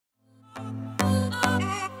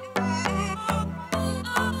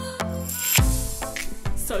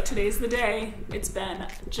So today's the day. It's been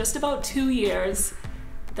just about 2 years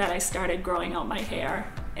that I started growing out my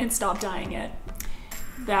hair and stopped dyeing it.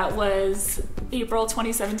 That was April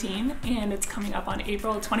 2017, and it's coming up on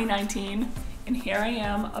April 2019. And here I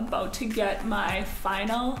am about to get my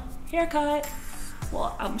final haircut.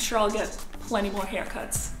 Well, I'm sure I'll get plenty more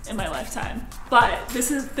haircuts in my lifetime. But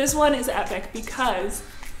this one is epic because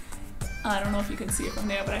I don't know if you can see it from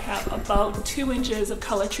there, but I have about 2 inches of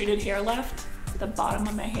color treated hair left at the bottom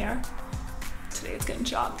of my hair. Today it's getting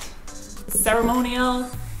chopped. It's ceremonial,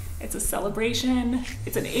 it's a celebration,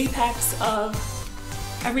 it's an apex of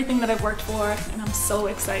everything that I've worked for, and I'm so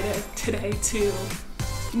excited today to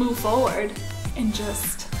move forward and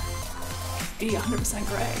just be 100%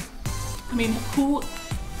 gray. I mean,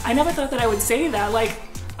 I never thought that I would say that. Like,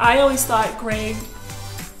 I always thought gray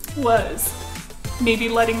was maybe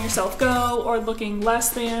letting yourself go or looking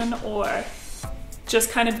less than or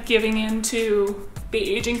just kind of giving into the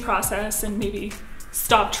aging process and maybe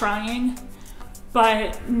stop trying.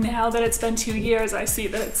 But now that it's been 2 years, I see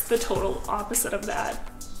that it's the total opposite of that.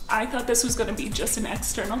 I thought this was going to be just an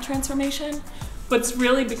external transformation, but it's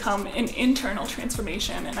really become an internal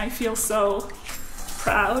transformation, and I feel so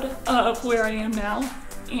proud of where I am now,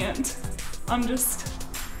 and I'm just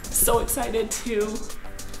so excited to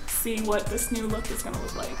see what this new look is going to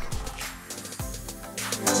look like.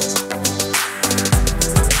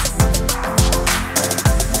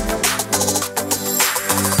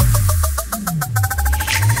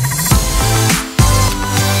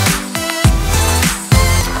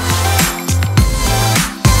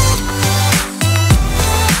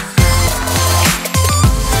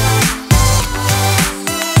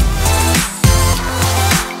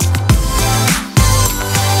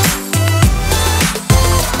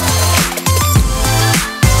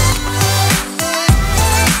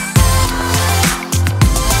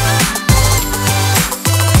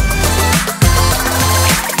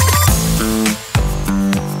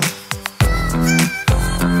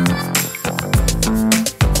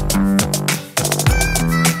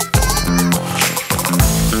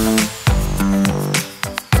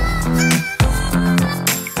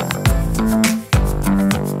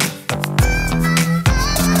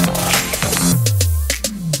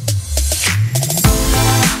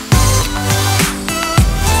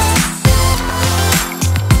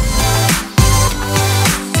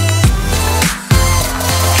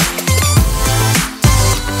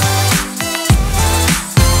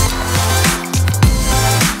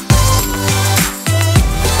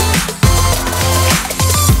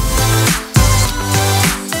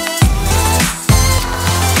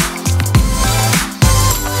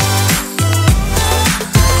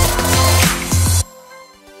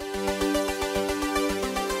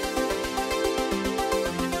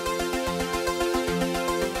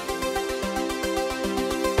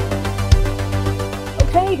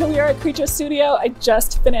 Okay, here we are at Creature Studio. I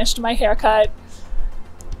just finished my haircut.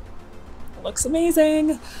 It looks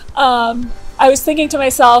amazing. I was thinking to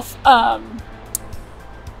myself,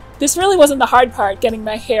 this really wasn't the hard part, getting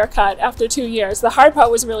my hair cut after 2 years. The hard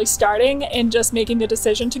part was really starting and just making the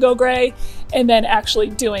decision to go gray and then actually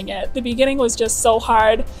doing it. The beginning was just so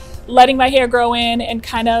hard, letting my hair grow in and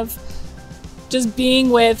kind of just being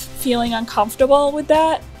with feeling uncomfortable with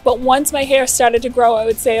that. But once my hair started to grow, I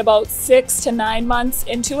would say about 6 to 9 months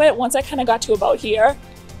into it, once I kind of got to about here,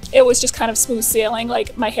 it was just kind of smooth sailing.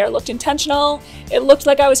 Like, my hair looked intentional. It looked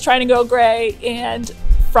like I was trying to go gray. And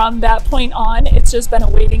from that point on, it's just been a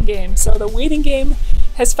waiting game. So the waiting game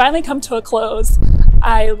has finally come to a close.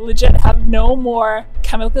 I legit have no more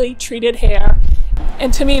chemically treated hair.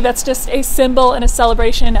 And to me, that's just a symbol and a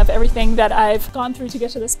celebration of everything that I've gone through to get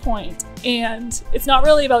to this point. And it's not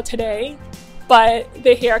really about today, but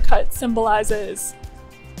the haircut symbolizes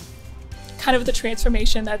kind of the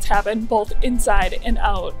transformation that's happened both inside and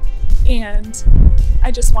out. And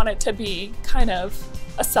I just want it to be kind of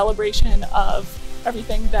a celebration of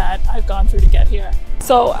everything that I've gone through to get here.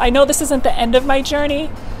 So I know this isn't the end of my journey.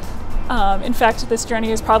 In fact, this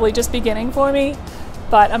journey is probably just beginning for me,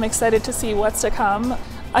 but I'm excited to see what's to come.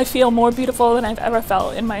 I feel more beautiful than I've ever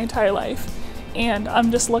felt in my entire life, and I'm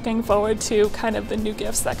just looking forward to kind of the new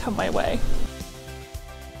gifts that come my way.